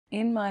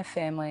In my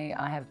family,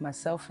 I have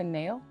myself and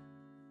Neil,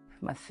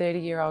 my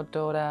 30-year-old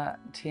daughter,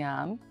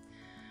 Tian,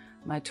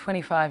 my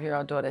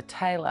 25-year-old daughter,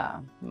 Taylor,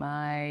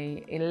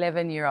 my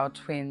 11-year-old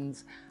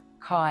twins,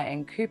 Kai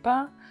and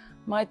Cooper,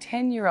 my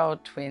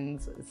 10-year-old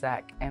twins,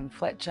 Zach and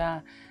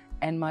Fletcher,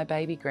 and my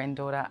baby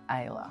granddaughter,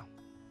 Ayla.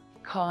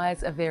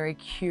 Kai's a very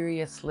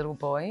curious little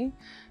boy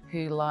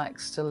who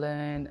likes to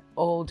learn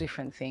all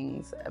different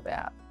things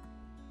about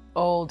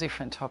all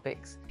different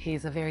topics.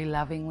 He's a very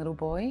loving little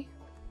boy.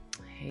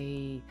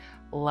 He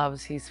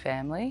loves his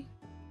family.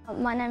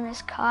 My name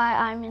is Kai,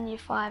 I'm in Year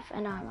 5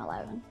 and I'm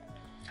 11.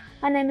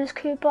 My name is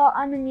Cooper,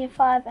 I'm in Year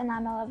 5 and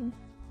I'm 11.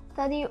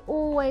 Daddy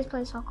always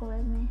plays soccer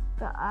with me,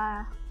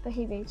 but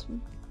he beats me,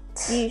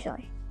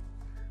 usually.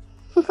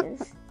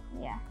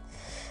 Yeah.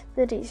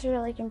 Daddy's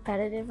really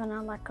competitive and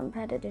I like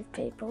competitive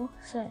people,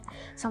 so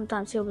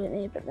sometimes he'll beat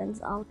me, but then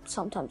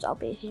sometimes I'll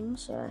beat him,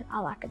 so I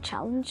like a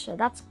challenge, so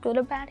that's good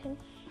about him.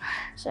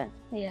 So,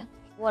 yeah.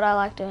 What I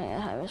like doing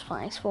at home is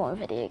playing sport and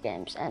video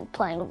games and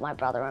playing with my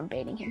brother and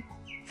beating him.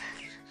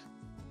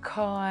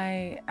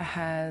 Kai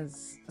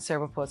has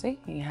cerebral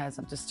palsy, he has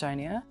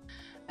dystonia,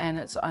 and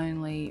it's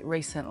only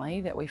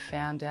recently that we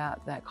found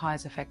out that Kai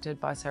is affected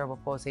by cerebral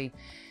palsy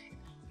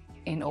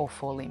in all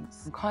 4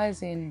 limbs. Kai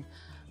is in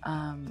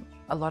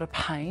a lot of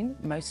pain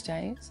most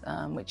days,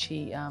 which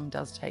he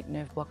does take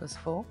nerve blockers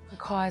for.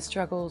 Kai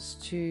struggles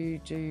to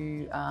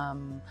do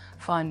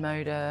fine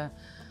motor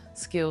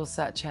skills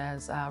such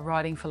as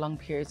riding for long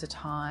periods of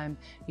time,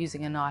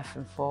 using a knife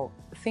and fork,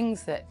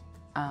 things that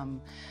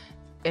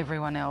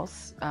everyone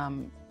else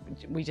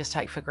we just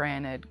take for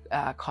granted,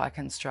 Kai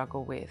can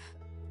struggle with.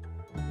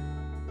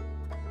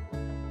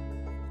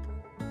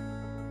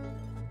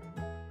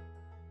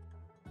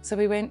 So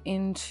we went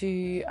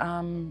into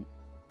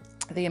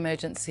the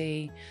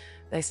emergency.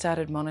 They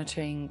started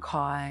monitoring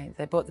Kai.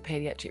 They brought the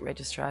paediatric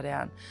registrar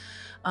down.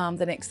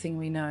 The next thing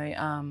we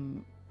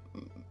know,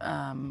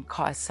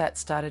 Kai's SAT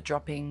started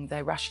dropping.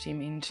 They rushed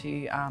him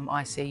into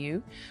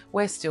ICU.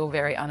 We're still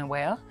very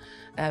unaware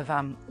of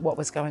what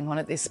was going on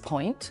at this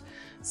point.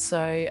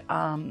 So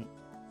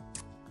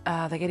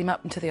they get him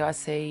up into the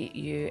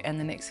ICU, and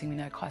the next thing we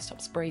know, Kai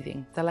stops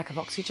breathing. The lack of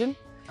oxygen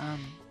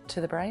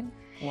to the brain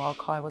while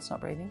Kai was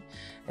not breathing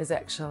is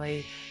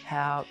actually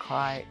how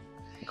Kai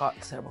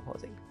got cerebral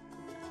palsy.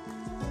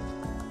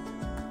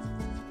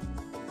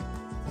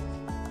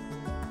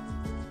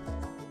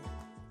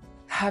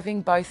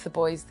 Having both the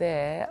boys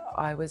there,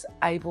 I was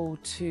able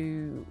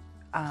to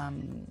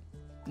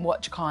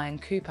watch Kai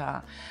and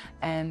Cooper,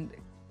 and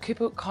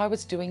Kai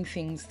was doing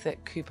things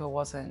that Cooper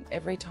wasn't.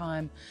 Every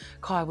time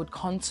Kai would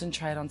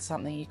concentrate on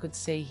something, you could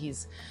see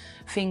his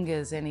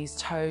fingers and his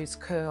toes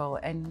curl,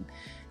 and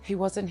he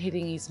wasn't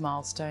hitting his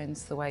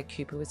milestones the way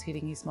Cooper was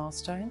hitting his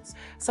milestones.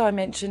 So I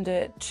mentioned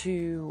it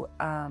to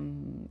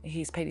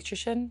his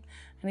paediatrician,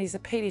 and his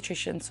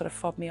paediatrician sort of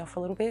fobbed me off a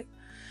little bit.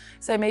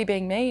 So me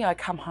being me, I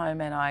come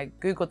home and I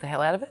Googled the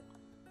hell out of it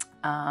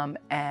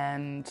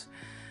and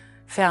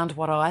found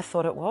what I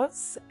thought it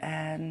was.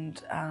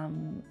 And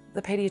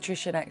the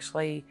paediatrician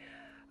actually,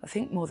 I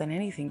think more than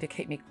anything, to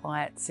keep me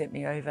quiet, sent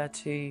me over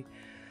to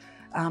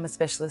a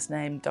specialist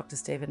named Dr.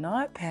 Stephen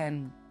Knipe,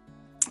 and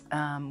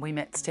we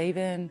met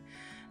Stephen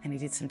and he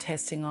did some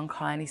testing on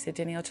Kai, and he said,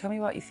 Dannielle, tell me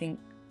what you think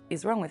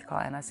is wrong with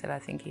Kai. And I said, I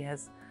think he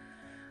has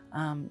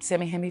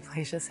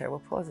semi-hemiplegia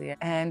cerebral palsy.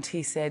 And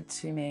he said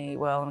to me,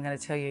 well, I'm going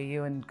to tell you,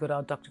 you and good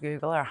old Dr.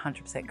 Google are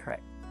 100%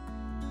 correct.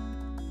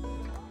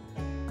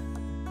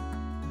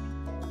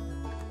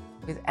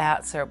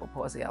 Without Cerebral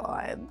Palsy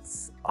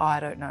Alliance, I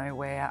don't know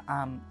where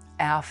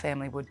our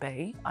family would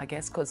be, I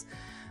guess, because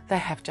they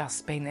have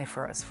just been there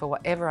for us for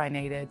whatever I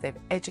needed. They've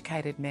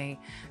educated me,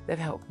 they've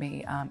helped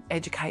me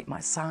educate my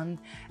son,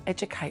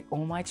 educate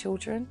all my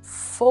children.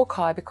 For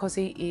Kai, because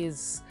he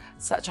is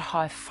such a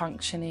high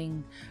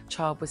functioning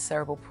child with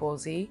cerebral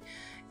palsy,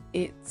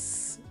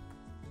 it's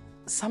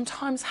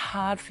sometimes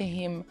hard for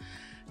him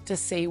to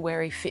see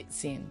where he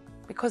fits in,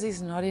 because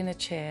he's not in a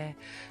chair,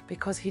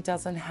 because he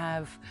doesn't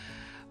have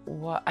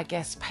what I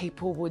guess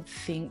people would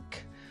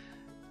think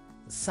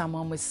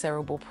someone with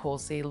cerebral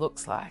palsy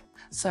looks like.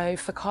 So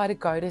for Kai to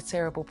go to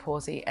cerebral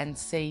palsy and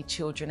see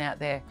children out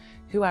there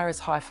who are as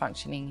high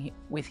functioning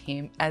with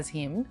him as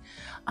him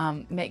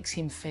makes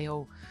him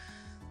feel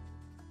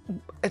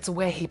it's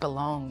where he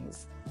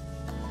belongs.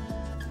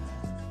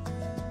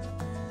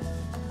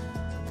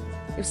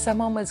 If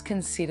someone was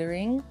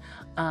considering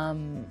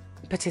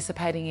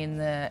participating in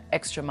the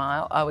extra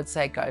mile, I would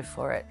say go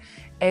for it.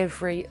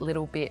 Every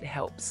little bit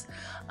helps.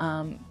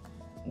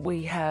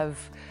 We have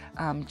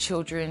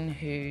children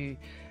who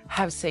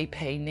have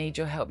CP, need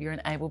your help. You're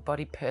an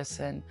able-bodied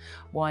person.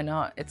 Why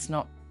not? It's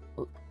not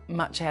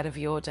much out of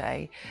your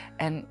day.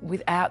 And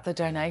without the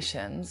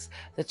donations,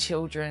 the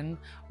children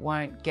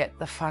won't get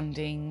the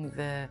funding,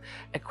 the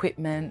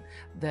equipment,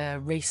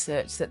 the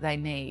research that they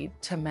need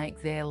to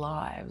make their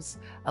lives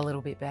a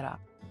little bit better.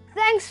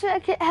 Thanks for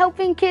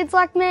helping kids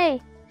like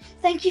me.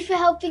 Thank you for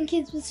helping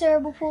kids with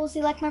cerebral palsy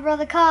like my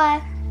brother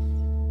Kai.